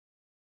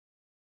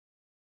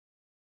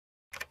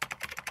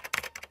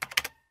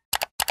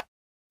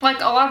Like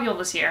a lot of people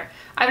this year,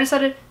 I've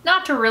decided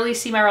not to really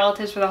see my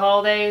relatives for the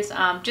holidays,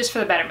 just for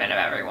the betterment of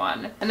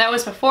everyone. And that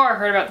was before I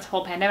heard about this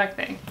whole pandemic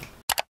thing.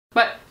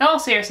 But in all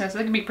seriousness,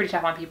 it can be pretty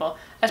tough on people,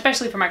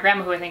 especially for my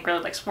grandma who I think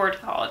really looks forward to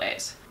the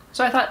holidays.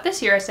 So I thought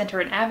this year I sent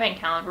her an advent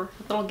calendar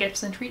with little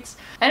gifts and treats.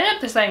 I ended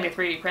up deciding to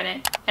 3D print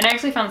it, and I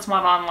actually found this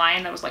model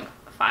online that was like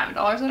 $5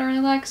 that I really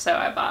like, so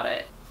I bought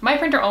it. My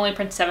printer only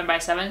prints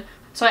 7x7,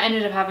 so I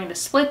ended up having to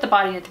split the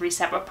body into 3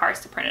 separate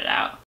parts to print it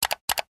out.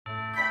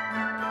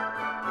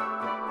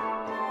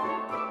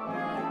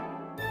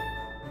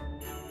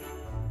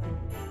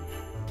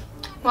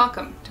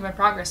 Welcome to my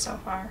progress so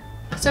far.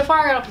 So far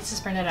I got all pieces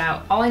printed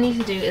out. All I need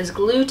to do is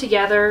glue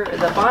together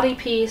the body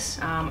piece.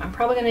 I'm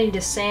probably going to need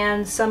to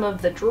sand some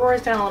of the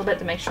drawers down a little bit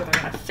to make sure they're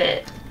going to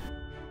fit.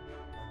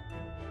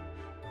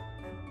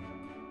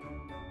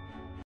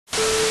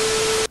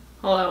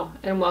 Hello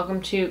and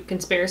welcome to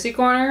Conspiracy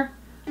Corner.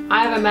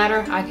 I have a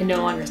matter I can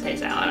no longer stay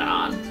silent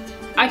on.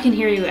 I can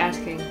hear you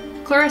asking,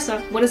 Clarissa,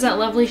 what is that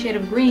lovely shade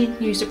of green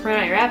you used to print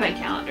out your advent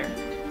calendar?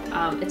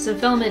 It's a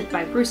filament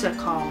by Prusa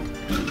called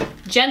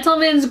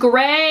Gentleman's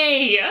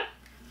Gray.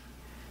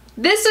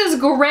 This is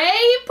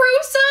gray,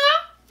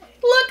 Prusa?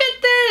 Look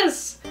at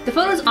this! The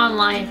photos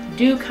online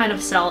do kind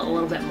of sell it a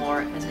little bit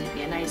more as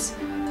maybe a nice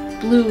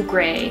blue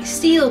gray,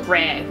 steel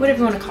gray, whatever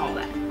you want to call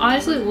that.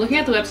 Honestly, looking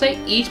at the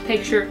website, each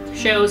picture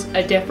shows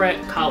a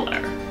different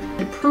color.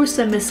 Did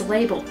Prusa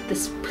mislabel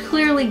this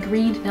clearly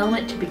green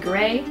filament to be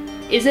gray?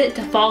 Is it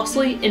to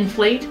falsely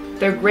inflate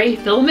their gray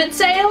filament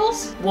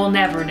sales? We'll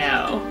never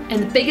know.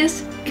 And the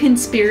biggest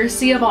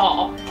conspiracy of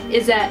all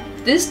is that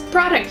this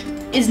product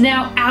is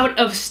now out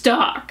of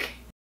stock.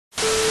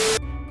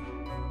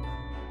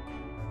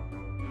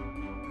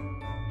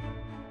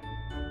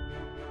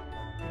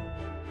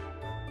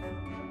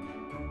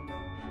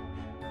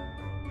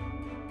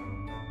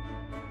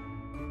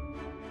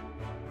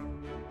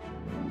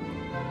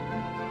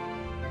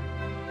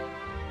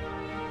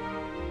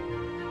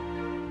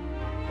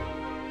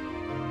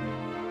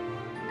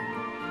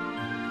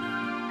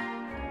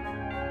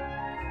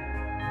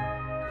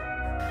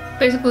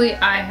 Basically,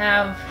 I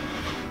have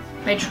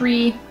my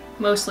tree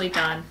mostly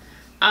done.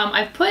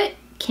 I've put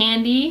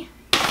candy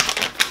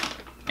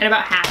in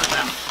about half of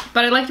them,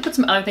 but I'd like to put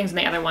some other things in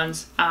the other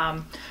ones.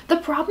 The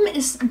problem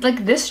is,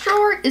 like, this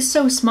drawer is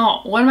so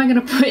small. What am I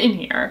gonna put in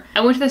here?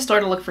 I went to the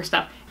store to look for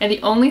stuff, and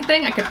the only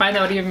thing I could find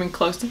that would even been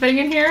close to fitting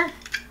in here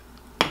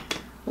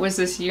was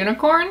this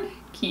unicorn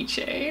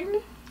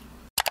keychain.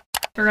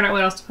 Figuring out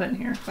what else to put in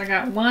here. So I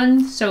got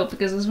one soap,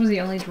 because this was the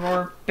only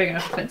drawer big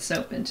enough to fit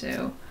soap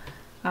into.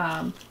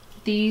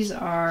 These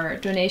are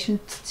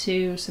donations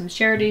to some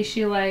charities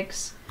she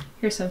likes.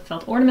 Here's some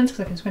felt ornaments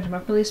because I can scrunch them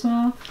up really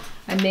small.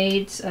 I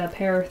made a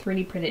pair of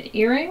 3D printed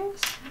earrings,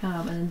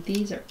 and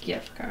these are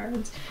gift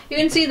cards. You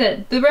can see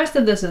that the rest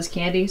of this is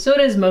candy, so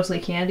it is mostly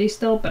candy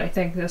still, but I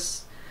think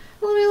this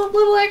will be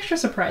little extra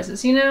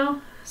surprises, you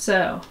know?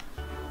 So,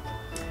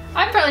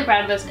 I'm fairly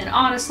proud of this, and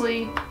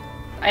honestly,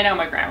 I know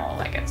my grandma will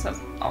like it, so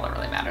that's all that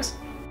really matters.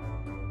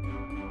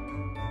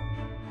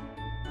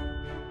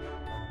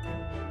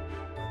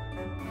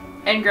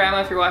 And Grandma,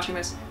 if you're watching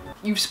this,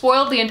 you've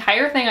spoiled the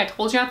entire thing. I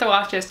told you not to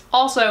watch this.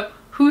 Also,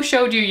 who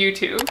showed you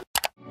YouTube?